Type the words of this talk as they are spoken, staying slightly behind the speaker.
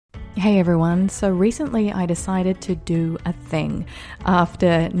Hey everyone, so recently I decided to do a thing.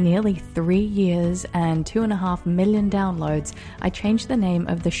 After nearly 3 years and 2.5 million downloads, I changed the name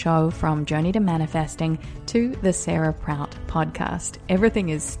of the show from Journey to Manifesting to the Sarah Prout Podcast. Everything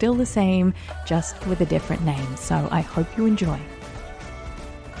is still the same, just with a different name, so I hope you enjoy.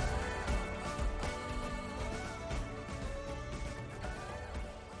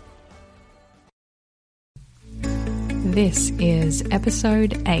 This is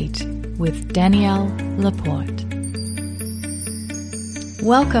episode 8 with Danielle Laporte.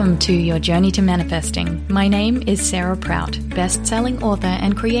 Welcome to your journey to manifesting. My name is Sarah Prout, best-selling author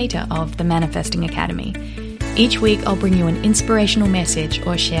and creator of the Manifesting Academy. Each week I'll bring you an inspirational message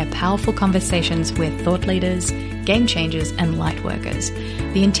or share powerful conversations with thought leaders, game changers, and light workers.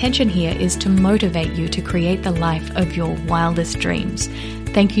 The intention here is to motivate you to create the life of your wildest dreams.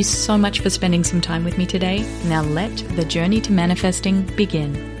 Thank you so much for spending some time with me today. Now let the journey to manifesting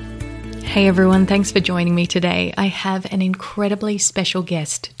begin. Hey everyone, thanks for joining me today. I have an incredibly special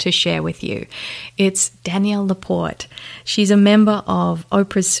guest to share with you. It's Danielle Laporte. She's a member of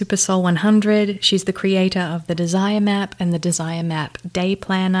Oprah's Super Soul 100. She's the creator of the Desire Map and the Desire Map Day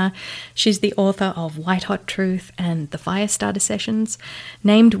Planner. She's the author of White Hot Truth and the Firestarter Sessions.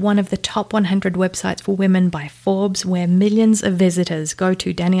 Named one of the top 100 websites for women by Forbes, where millions of visitors go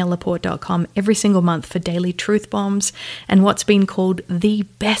to daniellelaporte.com every single month for daily truth bombs, and what's been called the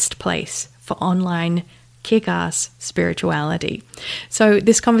best place for online kick-ass spirituality. So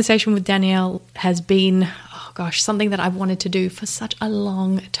this conversation with Danielle has been, something that I've wanted to do for such a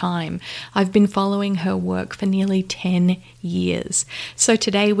long time. I've been following her work for nearly 10 years. So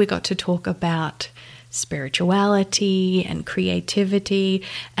today we got to talk about spirituality and creativity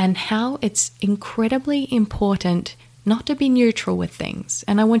and how it's incredibly important not to be neutral with things.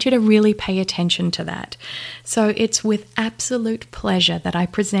 And I want you to really pay attention to that. So it's with absolute pleasure that I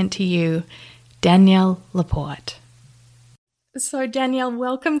present to you Danielle Laporte. So Danielle,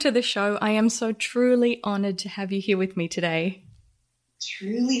 welcome to the show. I am so truly honored to have you here with me today.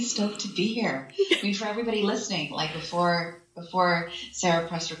 Truly stoked to be here. I mean, for everybody listening, like before Sarah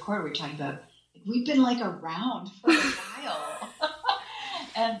pressed record, we were talking about, we've been like around for a while.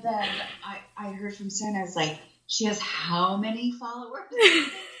 And then I heard from Sarah and I was like, she has how many followers?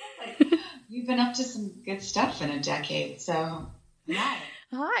 Like, you've been up to some good stuff in a decade. So, yeah.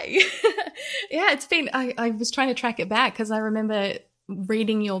 Hi. Yeah, it's been, I was trying to track it back because I remember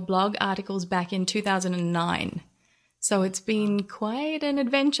reading your blog articles back in 2009. So it's been quite an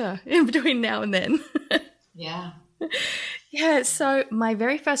adventure in between now and then. Yeah. Yeah, so my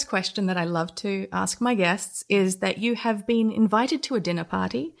very first question that I love to ask my guests is that you have been invited to a dinner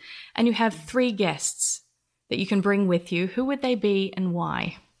party and you have 3 guests that you can bring with you. Who would they be and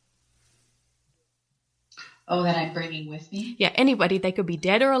why? Oh, that I'm bringing with me? Yeah, anybody. They could be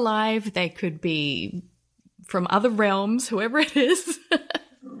dead or alive. They could be from other realms, whoever it is.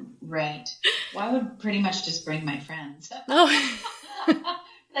 Right. Well, I would pretty much just bring my friends. Oh.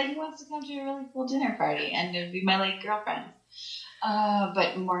 Like, who wants to come to a really cool dinner party? And it would be my girlfriend.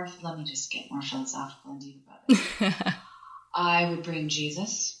 But let me just get more philosophical and deep about it. I would bring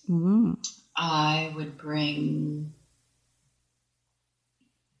Jesus. Mm. I would bring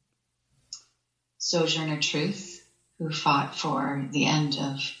Sojourner Truth, who fought for the end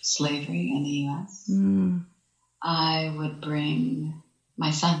of slavery in the U.S. Mm. I would bring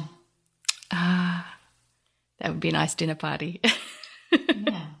my son. That would be a nice dinner party.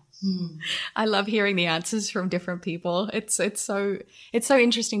 Yeah. I love hearing the answers from different people. It's so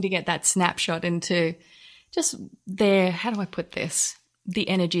interesting to get that snapshot into just their, how do I put this? The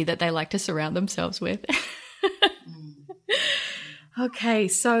energy that they like to surround themselves with. Okay,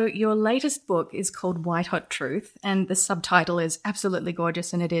 so your latest book is called White Hot Truth, and the subtitle is absolutely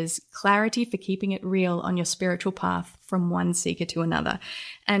gorgeous, and it is Clarity for Keeping It Real on Your Spiritual Path from One Seeker to Another.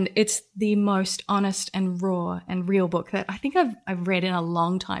 And it's the most honest and raw and real book that I think I've read in a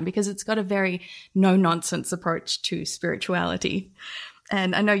long time, because it's got a very no-nonsense approach to spirituality.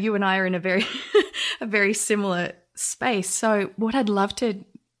 And I know you and I are in a very similar space. So what I'd love to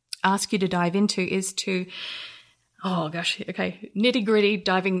ask you to dive into is to, nitty gritty,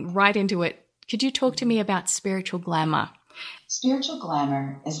 diving right into it. Could you talk to me about spiritual glamour? Spiritual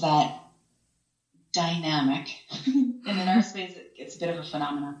glamour is that dynamic, and in our space it's a bit of a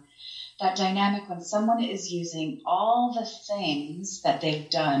phenomenon, that dynamic when someone is using all the things that they've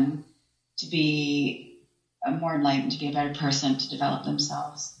done to be more enlightened, to be a better person, to develop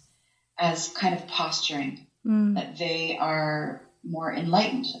themselves, as kind of posturing that they are more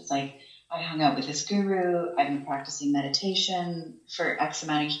enlightened. It's like, I hung out with this guru, I've been practicing meditation for X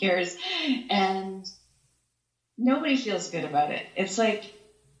amount of years, and nobody feels good about it. It's like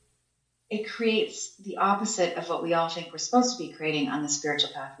it creates the opposite of what we all think we're supposed to be creating on the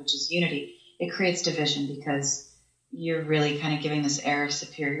spiritual path, which is unity. It creates division because you're really kind of giving this air of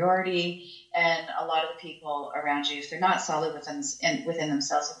superiority. And a lot of the people around you, if they're not solid within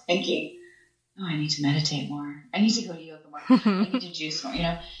themselves, are thinking, oh, I need to meditate more. I need to go to yoga more. I need to juice more,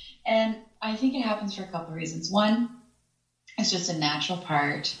 And I think it happens for a couple of reasons. One, it's just a natural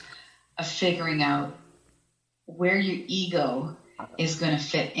part of figuring out where your ego is going to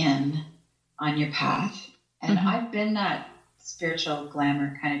fit in on your path. And I've been that spiritual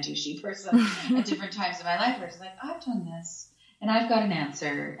glamour kind of douchey person at different times in my life where it's like, I've done this and I've got an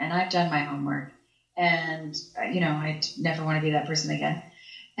answer and I've done my homework and, I never want to be that person again.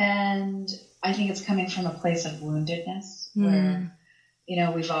 And I think it's coming from a place of woundedness where,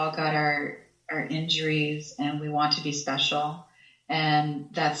 we've all got our injuries and we want to be special. And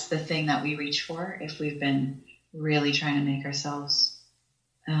that's the thing that we reach for if we've been really trying to make ourselves,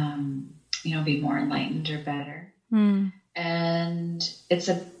 be more enlightened or better. And I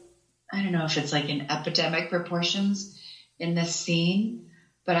don't know if it's like in epidemic proportions in this scene,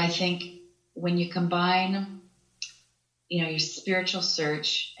 but I think when you combine, your spiritual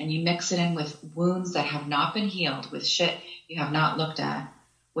search and you mix it in with wounds that have not been healed, with shit you have not looked at,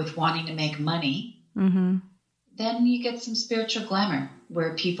 with wanting to make money, then you get some spiritual glamour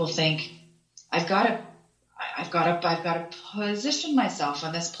where people think, I've got to position myself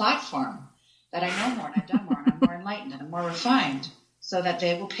on this platform that I know more and I've done more and I'm more enlightened and I'm more refined so that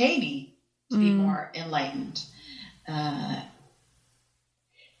they will pay me to be more enlightened.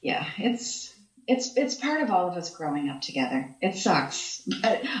 It's part of all of us growing up together. It sucks,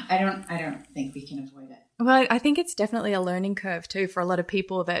 but I don't think we can avoid it. Well, I think it's definitely a learning curve too for a lot of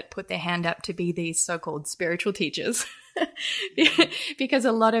people that put their hand up to be these so-called spiritual teachers. Because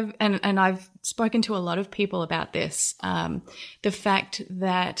a lot of, and I've spoken to a lot of people about this, the fact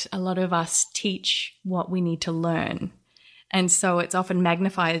that a lot of us teach what we need to learn. And so it's often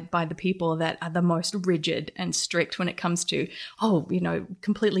magnified by the people that are the most rigid and strict when it comes to,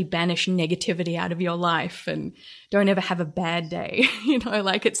 completely banish negativity out of your life and don't ever have a bad day.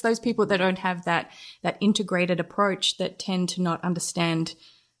 It's those people that don't have that integrated approach that tend to not understand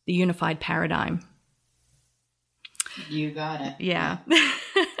the unified paradigm. You got it. Yeah.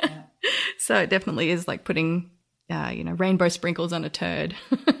 So it definitely is like putting, rainbow sprinkles on a turd.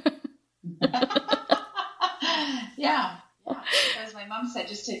 Yeah. As my mom said,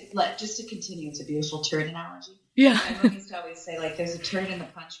 just to continue, it's a beautiful turd analogy. Yeah. My mom used to always say, there's a turd in the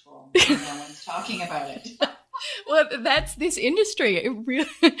punch bowl, and no one's talking about it. Well, that's this industry.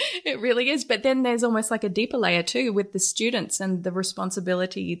 It really is. But then there's almost like a deeper layer too with the students and the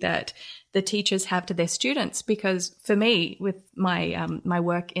responsibility that the teachers have to their students. Because for me, with my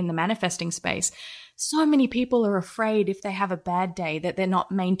work in the manifesting space, so many people are afraid if they have a bad day that they're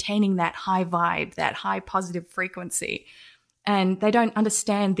not maintaining that high vibe, that high positive frequency. And they don't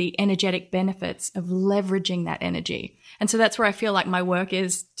understand the energetic benefits of leveraging that energy. And so that's where I feel like my work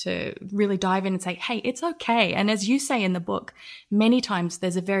is to really dive in and say, hey, it's okay. And as you say in the book, many times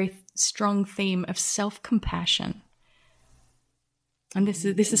there's a very strong theme of self-compassion. And this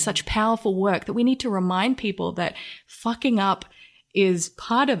is such powerful work that we need to remind people that fucking up is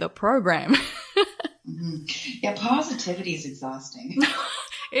part of the program. Yeah, positivity is exhausting.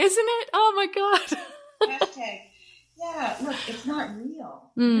 Isn't it? Oh my God. Hashtag. Yeah, look, it's not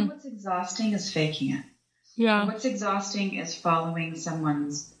real. You know what's exhausting is faking it. Yeah. What's exhausting is following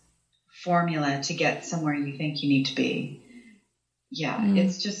someone's formula to get somewhere you think you need to be. Yeah,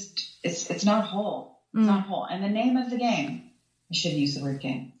 it's just, it's not whole. It's not whole. And the name of the game, I shouldn't use the word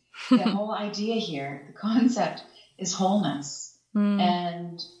game. The whole idea here, the concept is wholeness.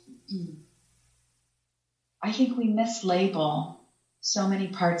 And I think we mislabel so many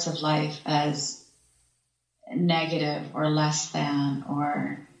parts of life as negative or less than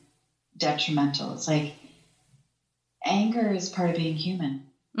or detrimental. It's like anger is part of being human.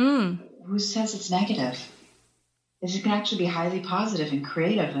 Who says it's negative? It can actually be highly positive and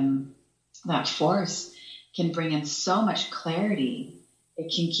creative, and that force can bring in so much clarity. It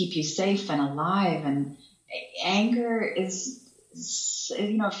can keep you safe and alive, and anger is,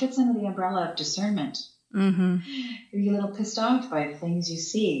 it fits under the umbrella of discernment. You're a little pissed off by the things you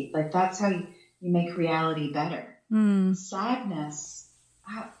see. That's how you make reality better. Sadness,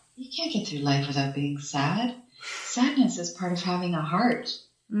 you can't get through life without being sad. Sadness is part of having a heart.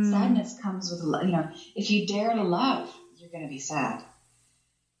 Sadness comes with, if you dare to love, you're going to be sad.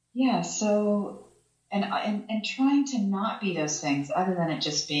 Yeah, so, and trying to not be those things other than it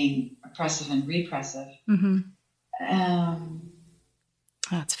just being oppressive and repressive.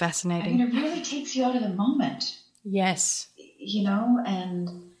 It's fascinating. It really takes you out of the moment. Yes.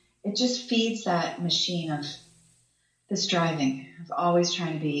 And it just feeds that machine of this driving, of always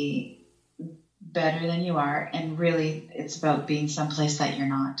trying to be better than you are. And really, it's about being someplace that you're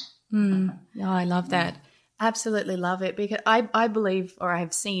not. Oh, I love that. Absolutely love it, because I believe, or I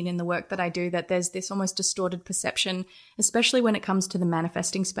have seen in the work that I do, that there's this almost distorted perception, especially when it comes to the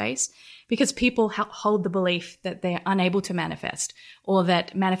manifesting space, because people hold the belief that they're unable to manifest, or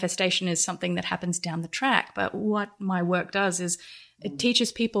that manifestation is something that happens down the track. But what my work does is it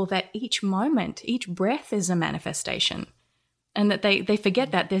teaches people that each moment, each breath is a manifestation, and that they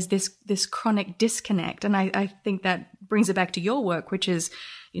forget that there's this chronic disconnect. And I think that brings it back to your work, which is,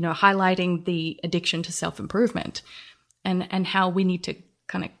 highlighting the addiction to self-improvement and how we need to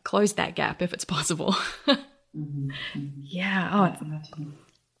kind of close that gap if it's possible. Yeah. Oh, it's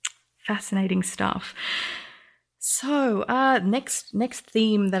fascinating stuff. So next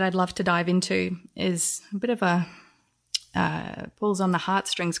theme that I'd love to dive into is a bit of a pulls on the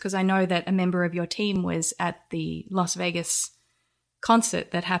heartstrings, because I know that a member of your team was at the Las Vegas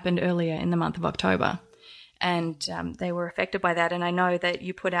concert that happened earlier in the month of October. And they were affected by that. And I know that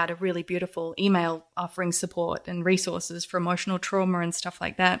you put out a really beautiful email offering support and resources for emotional trauma and stuff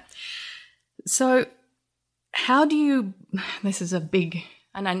like that. So how do you, this is a big,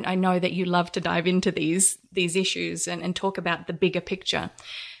 and I know that you love to dive into these issues and talk about the bigger picture.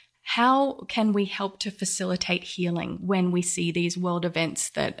 How can we help to facilitate healing when we see these world events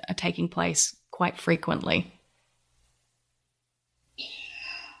that are taking place quite frequently?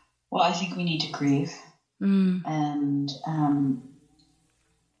 Well, I think we need to grieve. And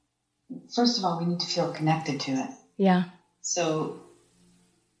first of all, we need to feel connected to it. Yeah. So,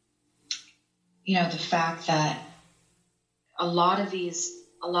 the fact that a lot of these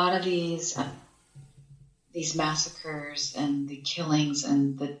massacres and the killings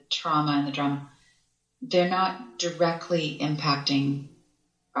and the trauma and the drama, they're not directly impacting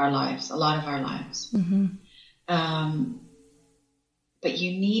our lives, a lot of our lives. But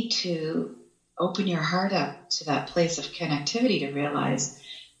you need to open your heart up to that place of connectivity to realize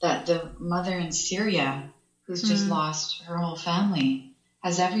that the mother in Syria who's just lost her whole family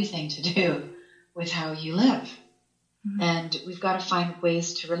has everything to do with how you live. And we've got to find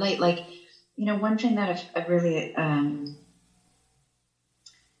ways to relate. Like, one thing that I've really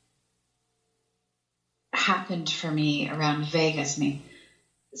happened for me around Vegas.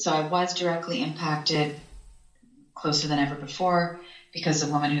 So I was directly impacted closer than ever before because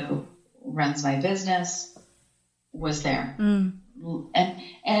the woman who runs my business was there. And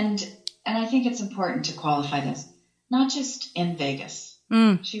I think it's important to qualify this, not just in Vegas.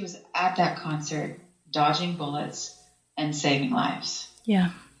 She was at that concert dodging bullets and saving lives. Yeah.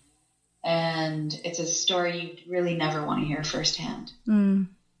 And it's a story you really never want to hear firsthand. And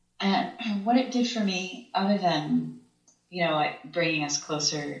what it did for me, other than, bringing us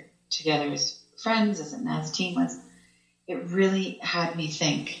closer together as friends, as a team, was it really had me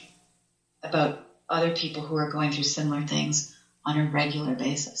think about other people who are going through similar things on a regular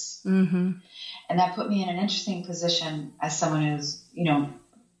basis. And that put me in an interesting position as someone who's,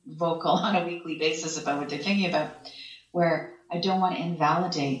 vocal on a weekly basis about what they're thinking about, where I don't want to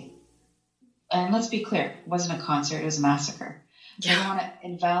invalidate. And let's be clear, it wasn't a concert, it was a massacre. Yeah. I don't want to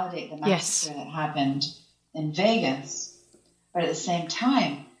invalidate the massacre that happened in Vegas. But at the same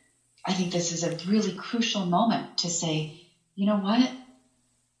time, I think this is a really crucial moment to say, you know what?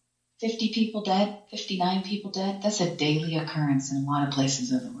 50 people dead, 59 people dead, that's a daily occurrence in a lot of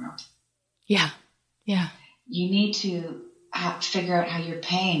places of the world. Yeah. Yeah. You need to figure out how your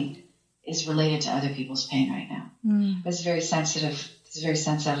pain is related to other people's pain right now. It's a very sensitive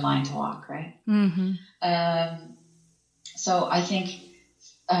line to walk, right? So I think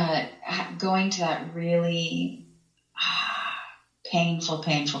going to that really painful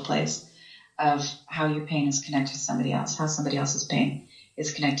place of how your pain is connected to somebody else, how somebody else's pain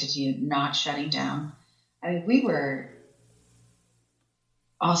is connected to you, not shutting down. I mean,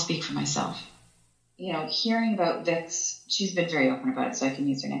 I'll speak for myself. Hearing about Vic's, she's been very open about it, so I can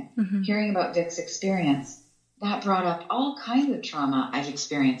use her name. Hearing about Vic's experience, that brought up all kinds of trauma I've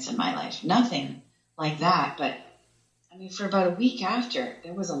experienced in my life. Nothing like that, but I mean, for about a week after,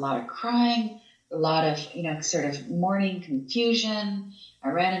 there was a lot of crying, a lot of, sort of mourning, confusion. I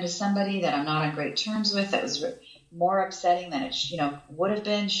ran into somebody that I'm not on great terms with that was more upsetting than it, would have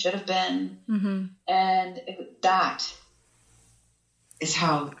been, should have been. And that is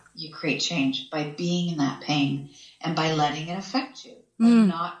how you create change, by being in that pain and by letting it affect you, by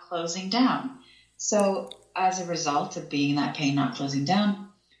not closing down. So as a result of being in that pain, not closing down,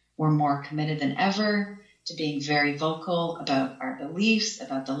 we're more committed than ever to being very vocal about our beliefs,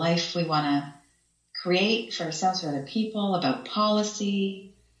 about the life we want to create for ourselves, for other people, about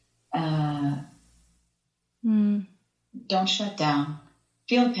policy. Don't shut down.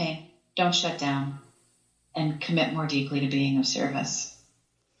 Feel the pain. Don't shut down. And commit more deeply to being of service.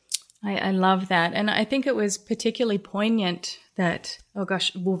 I love that. And I think it was particularly poignant that,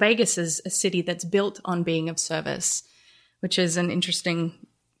 Vegas is a city that's built on being of service, which is an interesting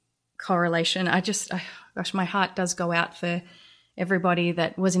correlation. My heart does go out for everybody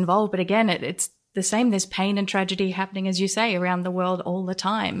that was involved. But again, it's the same. There's pain and tragedy happening, as you say, around the world all the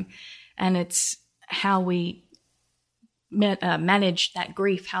time. And it's how we manage that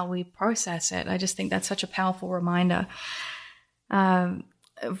grief, how we process it. I just think that's such a powerful reminder.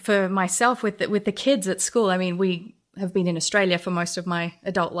 For myself with the kids at school, I mean, we have been in Australia for most of my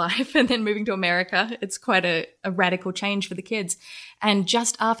adult life, and then moving to America, it's quite a radical change for the kids. And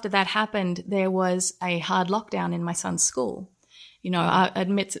just after that happened, there was a hard lockdown in my son's school. You know, I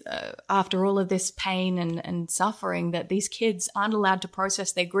admit after all of this pain and suffering that these kids aren't allowed to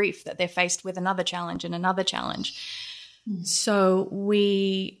process their grief, that they're faced with another challenge and another challenge. So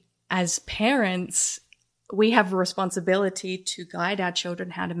we, as parents, we have a responsibility to guide our children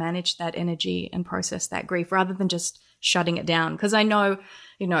how to manage that energy and process that grief rather than just shutting it down. Because I know,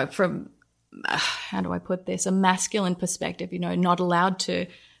 you know, from, how do I put this, a masculine perspective, you know, not allowed to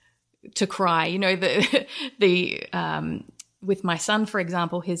cry. You know, with my son, for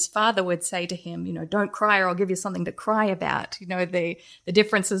example, his father would say to him, you know, don't cry or I'll give you something to cry about. You know, the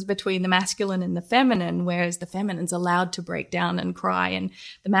differences between the masculine and the feminine, whereas the feminine's allowed to break down and cry and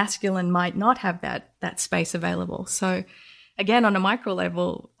the masculine might not have that space available. So again, on a micro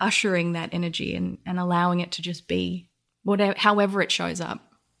level, ushering that energy and allowing it to just be however it shows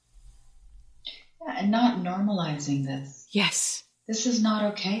up. Yeah, and not normalizing this. Yes. This is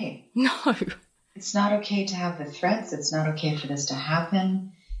not okay. No. It's not okay to have the threats. It's not okay for this to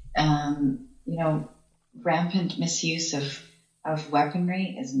happen. You know, rampant misuse of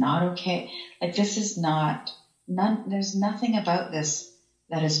weaponry is not okay. Like, this is there's nothing about this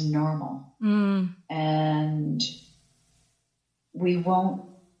that is normal. And we won't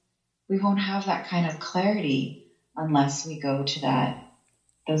have that kind of clarity unless we go to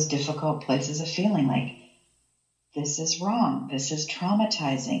those difficult places of feeling like this is wrong. This is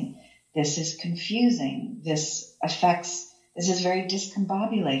traumatizing. This is confusing. This is very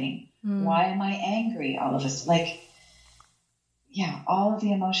discombobulating. Why am I angry? All of us, all of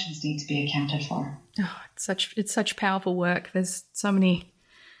the emotions need to be accounted for. Oh, it's such powerful work. There's so many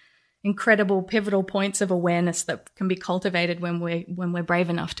incredible pivotal points of awareness that can be cultivated when we're brave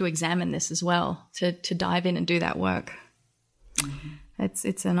enough to examine this as well, to dive in and do that work. Mm-hmm.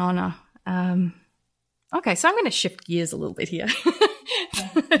 It's an honor. Okay, so I'm going to shift gears a little bit here.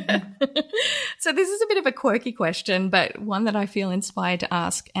 So this is a bit of a quirky question, but one that I feel inspired to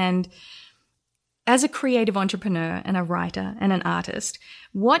ask. And as a creative entrepreneur and a writer and an artist,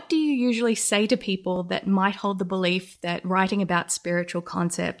 what do you usually say to people that might hold the belief that writing about spiritual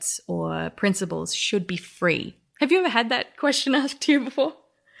concepts or principles should be free? Have you ever had that question asked to you before?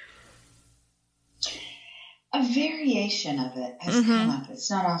 A variation of it has come up.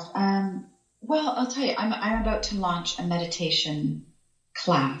 It's not often. Well, I'll tell you, I'm about to launch a meditation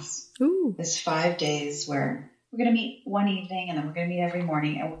class. Ooh. It's 5 days where we're going to meet one evening and then we're going to meet every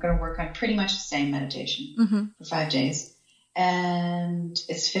morning and we're going to work on pretty much the same meditation for 5 days. And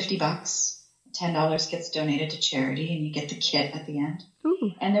it's $50. $10 gets donated to charity and you get the kit at the end.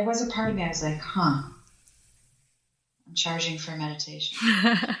 Ooh. And there was a part of me, I was like, I'm charging for meditation.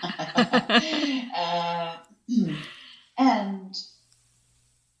 And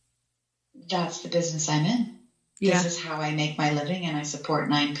that's the business I'm in. Yeah. This is how I make my living, and I support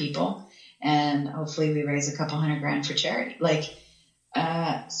 9 people, and hopefully we raise a couple $100,000 for charity.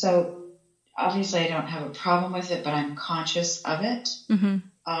 So obviously I don't have a problem with it, but I'm conscious of it. Mm-hmm.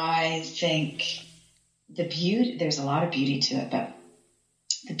 I think there's a lot of beauty to it, but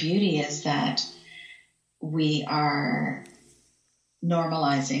the beauty is that we are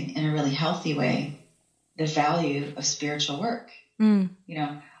normalizing in a really healthy way the value of spiritual work. You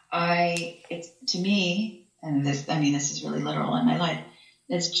know, it's to me, and this is really literal in my life,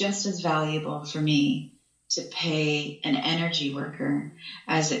 it's just as valuable for me to pay an energy worker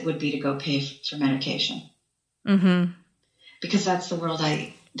as it would be to go pay for medication. Mm-hmm. Because that's the world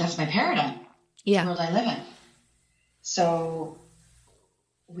that's my paradigm. Yeah. The world I live in. So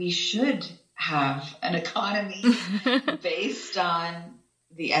we should have an economy based on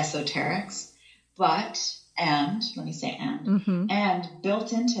the esoterics, and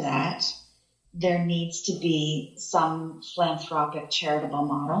built into that, there needs to be some philanthropic charitable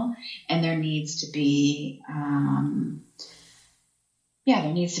model, and there needs to be,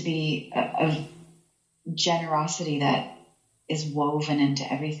 a generosity that is woven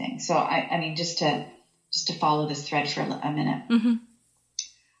into everything. So I mean, just to follow this thread for a minute. Mm-hmm.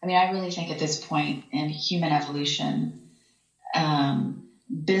 I mean, I really think at this point in human evolution,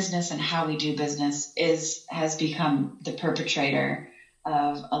 business and how we do business has become the perpetrator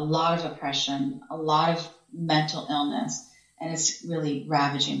of a lot of oppression, a lot of mental illness, and it's really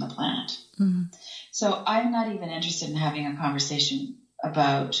ravaging the planet. Mm-hmm. So I'm not even interested in having a conversation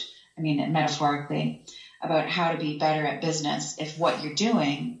about, I mean, metaphorically, about how to be better at business if what you're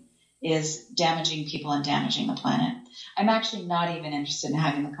doing is damaging people and damaging the planet. I'm actually not even interested in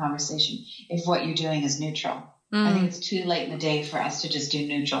having the conversation if what you're doing is neutral. I think it's too late in the day for us to just do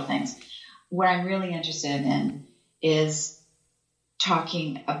neutral things. What I'm really interested in is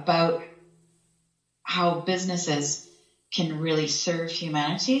talking about how businesses can really serve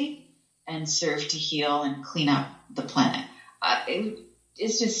humanity and serve to heal and clean up the planet.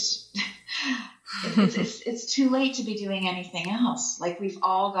 It's just, it's too late to be doing anything else. Like, we've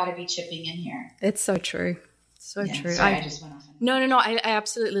all got to be chipping in here. It's so true. So true. Sorry, I just went off. No. I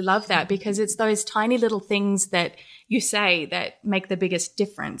absolutely love that, because it's those tiny little things that you say that make the biggest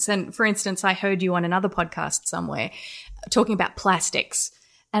difference. And for instance, I heard you on another podcast somewhere talking about plastics.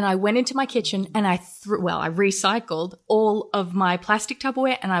 And I went into my kitchen and I recycled all of my plastic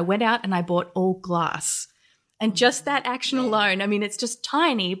Tupperware, and I went out and I bought all glass. And just that action alone, I mean, it's just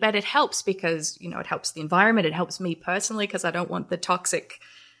tiny, but it helps because, you know, it helps the environment. It helps me personally because I don't want the toxic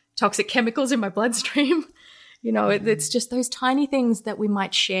chemicals in my bloodstream. You know, it's just those tiny things that we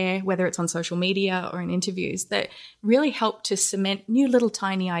might share, whether it's on social media or in interviews, that really help to cement new little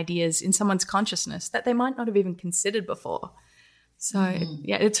tiny ideas in someone's consciousness that they might not have even considered before. So,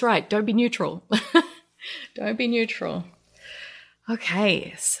 yeah, it's right. Don't be neutral. Don't be neutral.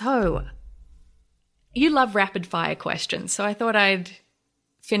 Okay, so you love rapid fire questions, so I thought I'd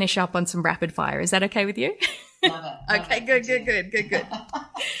finish up on some rapid fire. Is that okay with you? Love it. Okay, good.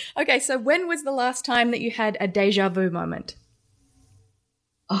 Okay, so when was the last time that you had a deja vu moment?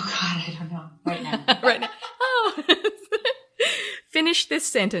 Oh, God, I don't know. Right now. Right now. Oh. Finish this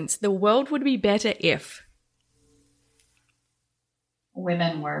sentence. The world would be better if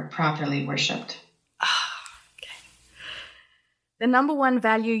women were properly worshipped. Okay. The number one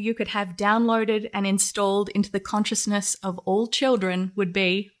value you could have downloaded and installed into the consciousness of all children would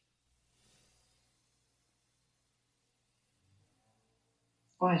be?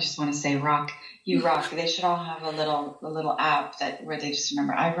 Oh, I just want to say rock. You rock. They should all have a little app where they just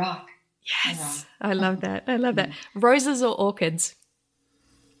remember, I rock. Yes. I love that. Roses or orchids?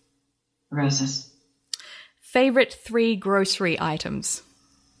 Roses. Favorite 3 grocery items?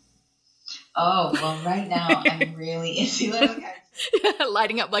 Oh, well, right now I'm really into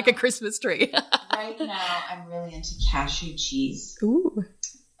lighting up like a Christmas tree. Right now I'm really into cashew cheese. Ooh.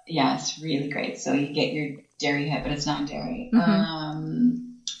 Yeah, it's really great. So you get your dairy hit, but it's not dairy. Mm-hmm.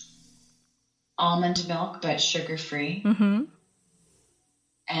 Almond milk, but sugar-free. Mm-hmm.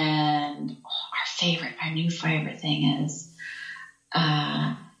 And our new favorite thing is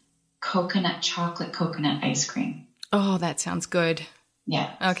chocolate coconut ice cream. Oh, that sounds good.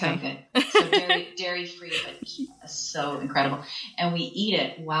 Yeah. Okay. So good. So dairy free, but so incredible. And we eat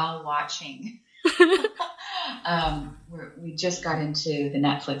it while watching. We just got into the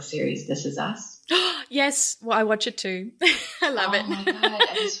Netflix series This Is Us. Yes, well, I watch it too. I love it. Oh my God,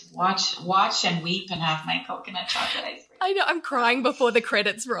 I just watch and weep and have my coconut chocolate ice cream. I know, I'm crying before the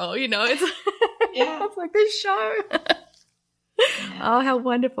credits roll, you know. It's yeah. It's like this show. Yeah. Oh, how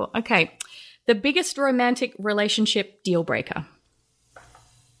wonderful. Okay. The biggest romantic relationship deal breaker.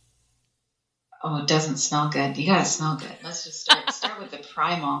 Oh, it doesn't smell good. You gotta smell good. Let's just start with the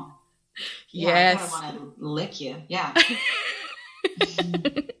primal. Yeah, yes. I want to lick you. Yeah.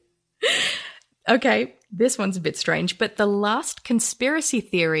 Okay, this one's a bit strange, but the last conspiracy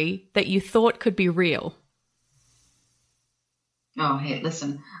theory that you thought could be real. Oh, hey,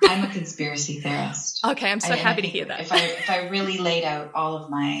 listen, I'm a conspiracy theorist. Okay, I'm so happy to hear that. If I really laid out all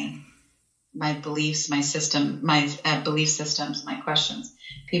of my beliefs, my belief systems, my questions,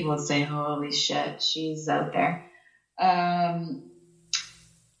 people would say, holy shit, she's out there. I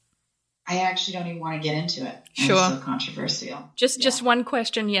actually don't even want to get into it. Sure. It's so controversial. Just one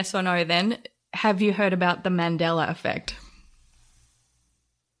question, yes or no then. Have you heard about the Mandela effect?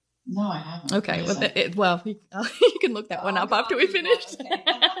 No, I haven't. Okay. Well, you can look that one up after we finish. Okay.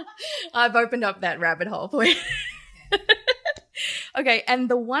 I've opened up that rabbit hole for you. Okay, and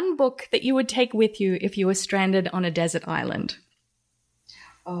the one book that you would take with you if you were stranded on a desert island?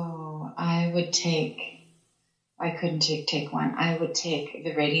 Oh, I couldn't take one. I would take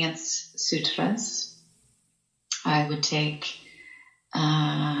the Radiance Sutras. I would take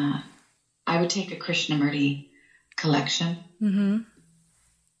a Krishnamurti collection, Mm-hmm.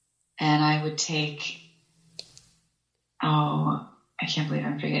 And I would take, I can't believe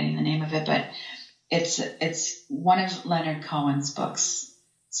I'm forgetting the name of it, but it's one of Leonard Cohen's books,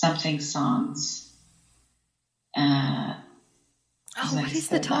 Something Songs. What is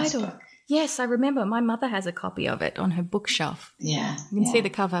the title? Yes, I remember. My mother has a copy of it on her bookshelf. Yeah. You can see the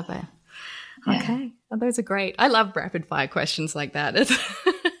cover there. Yeah. Okay. Oh, those are great. I love rapid fire questions like that.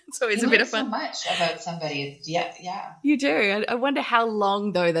 It's always a bit of fun. So much about somebody. Yeah. You do. I wonder how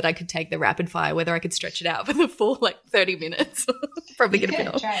long, though, that I could take the rapid fire, whether I could stretch it out for the full 30 minutes. Probably going to be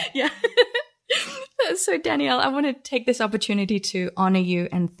off. Yeah. So, Danielle, I want to take this opportunity to honor you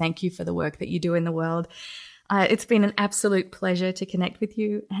and thank you for the work that you do in the world. It's been an absolute pleasure to connect with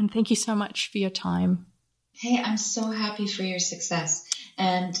you, and thank you so much for your time. Hey, I'm so happy for your success,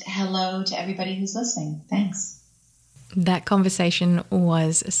 and hello to everybody who's listening. Thanks. That conversation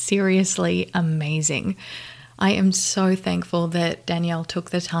was seriously amazing. I am so thankful that Danielle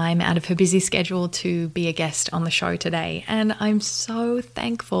took the time out of her busy schedule to be a guest on the show today. And I'm so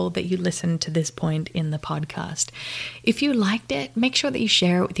thankful that you listened to this point in the podcast. If you liked it, make sure that you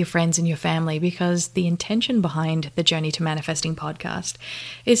share it with your friends and your family, because the intention behind the Journey to Manifesting podcast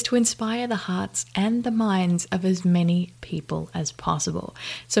is to inspire the hearts and the minds of as many people as possible.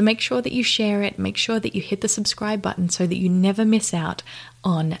 So make sure that you share it. Make sure that you hit the subscribe button so that you never miss out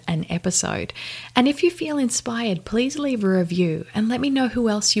on an episode. And if you feel inspired, please leave a review and let me know who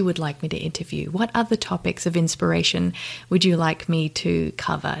else you would like me to interview. What other topics of inspiration would you like me to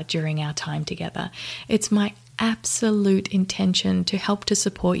cover during our time together? It's my absolute intention to help to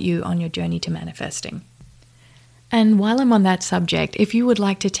support you on your journey to manifesting. And while I'm on that subject, if you would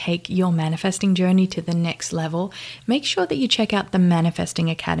like to take your manifesting journey to the next level, make sure that you check out the Manifesting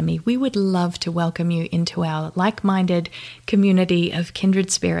Academy. We would love to welcome you into our like-minded community of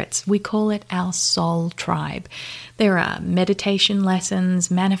kindred spirits. We call it our soul tribe. There are meditation lessons,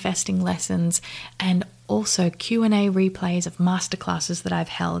 manifesting lessons, and also Q&A replays of masterclasses that I've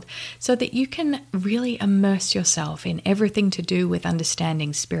held, so that you can really immerse yourself in everything to do with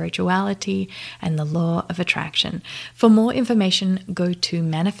understanding spirituality and the law of attraction. For more information, go to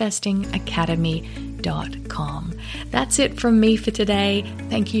manifestingacademy.com. That's it from me for today.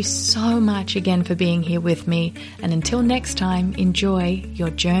 Thank you so much again for being here with me. And until next time, enjoy your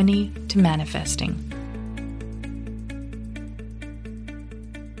journey to manifesting.